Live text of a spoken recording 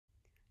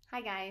Hi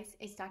guys,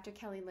 it's Dr.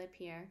 Kelly Lipp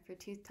here for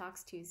Tooth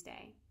Talks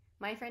Tuesday.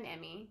 My friend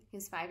Emme,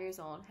 who's 5 years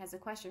old, has a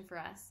question for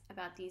us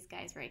about these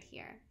guys right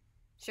here.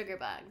 Sugar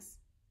bugs.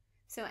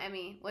 So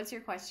Emme, what's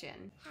your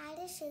question? How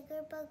do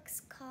sugar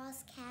bugs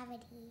cause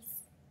cavities?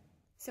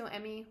 So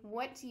Emme,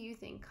 what do you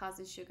think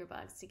causes sugar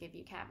bugs to give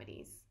you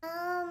cavities?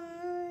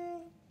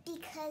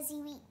 Because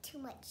you eat too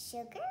much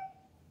sugar?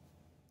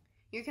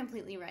 You're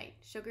completely right.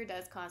 Sugar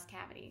does cause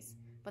cavities,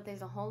 but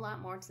there's a whole lot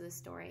more to the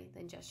story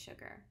than just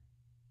sugar.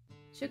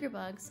 Sugar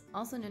bugs,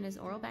 also known as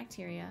oral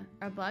bacteria,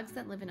 are bugs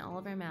that live in all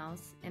of our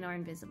mouths and are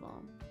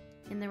invisible.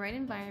 In the right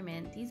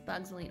environment, these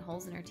bugs will eat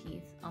holes in our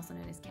teeth, also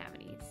known as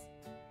cavities.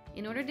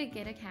 In order to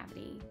get a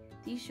cavity,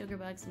 these sugar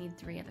bugs need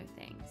 3 other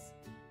things.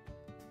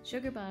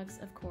 Sugar bugs,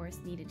 of course,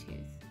 need a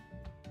tooth.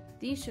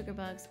 These sugar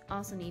bugs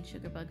also need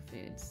sugar bug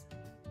foods,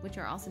 which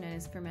are also known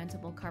as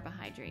fermentable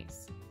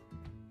carbohydrates.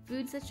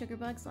 Foods that sugar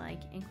bugs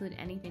like include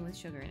anything with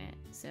sugar in it,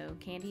 so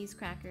candies,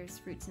 crackers,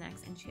 fruit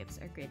snacks, and chips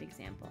are great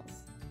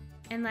examples.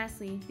 And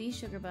lastly, these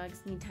sugar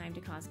bugs need time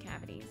to cause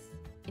cavities.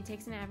 It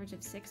takes an average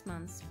of 6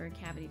 months for a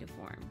cavity to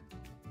form.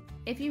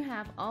 If you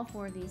have all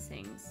 4 of these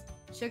things,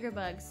 sugar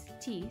bugs,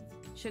 teeth,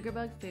 sugar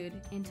bug food,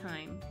 and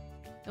time,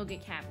 you'll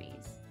get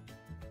cavities.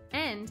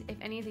 And if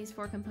any of these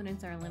 4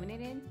 components are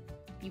eliminated,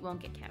 you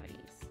won't get cavities.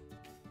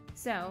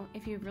 So,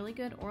 if you have really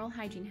good oral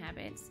hygiene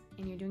habits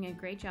and you're doing a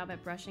great job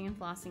at brushing and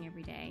flossing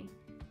every day,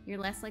 you're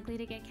less likely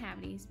to get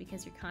cavities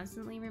because you're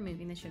constantly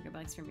removing the sugar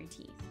bugs from your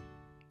teeth.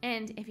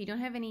 And if you don't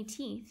have any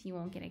teeth, you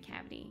won't get a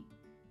cavity.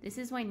 This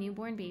is why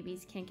newborn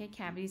babies can't get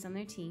cavities on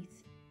their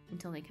teeth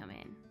until they come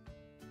in.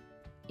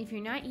 If you're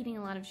not eating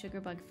a lot of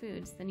sugar bug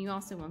foods, then you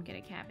also won't get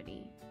a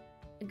cavity.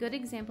 A good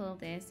example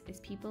of this is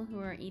people who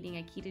are eating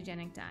a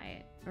ketogenic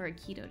diet or a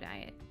keto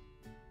diet.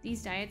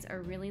 These diets are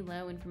really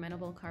low in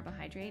fermentable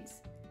carbohydrates,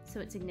 so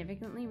it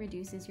significantly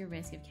reduces your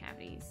risk of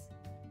cavities.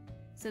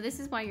 So this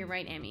is why you're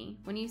right, Emme,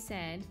 when you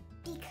said,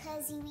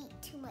 because you eat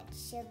too much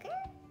sugar?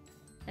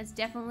 That's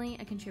definitely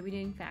a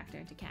contributing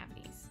factor to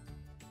cavities.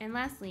 And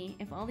lastly,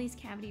 if all these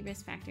cavity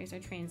risk factors are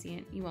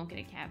transient, you won't get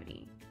a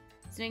cavity.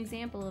 So an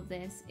example of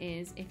this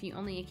is if you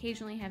only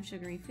occasionally have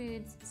sugary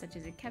foods, such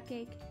as a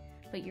cupcake,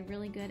 but you're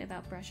really good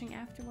about brushing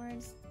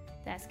afterwards,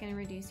 that's going to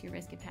reduce your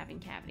risk of having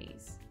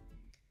cavities.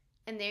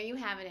 And there you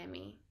have it,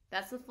 Emme.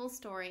 That's the full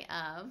story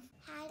of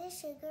how do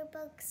sugar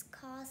bugs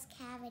cause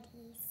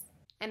cavities?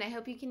 And I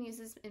hope you can use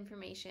this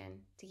information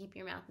to keep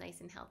your mouth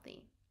nice and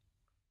healthy.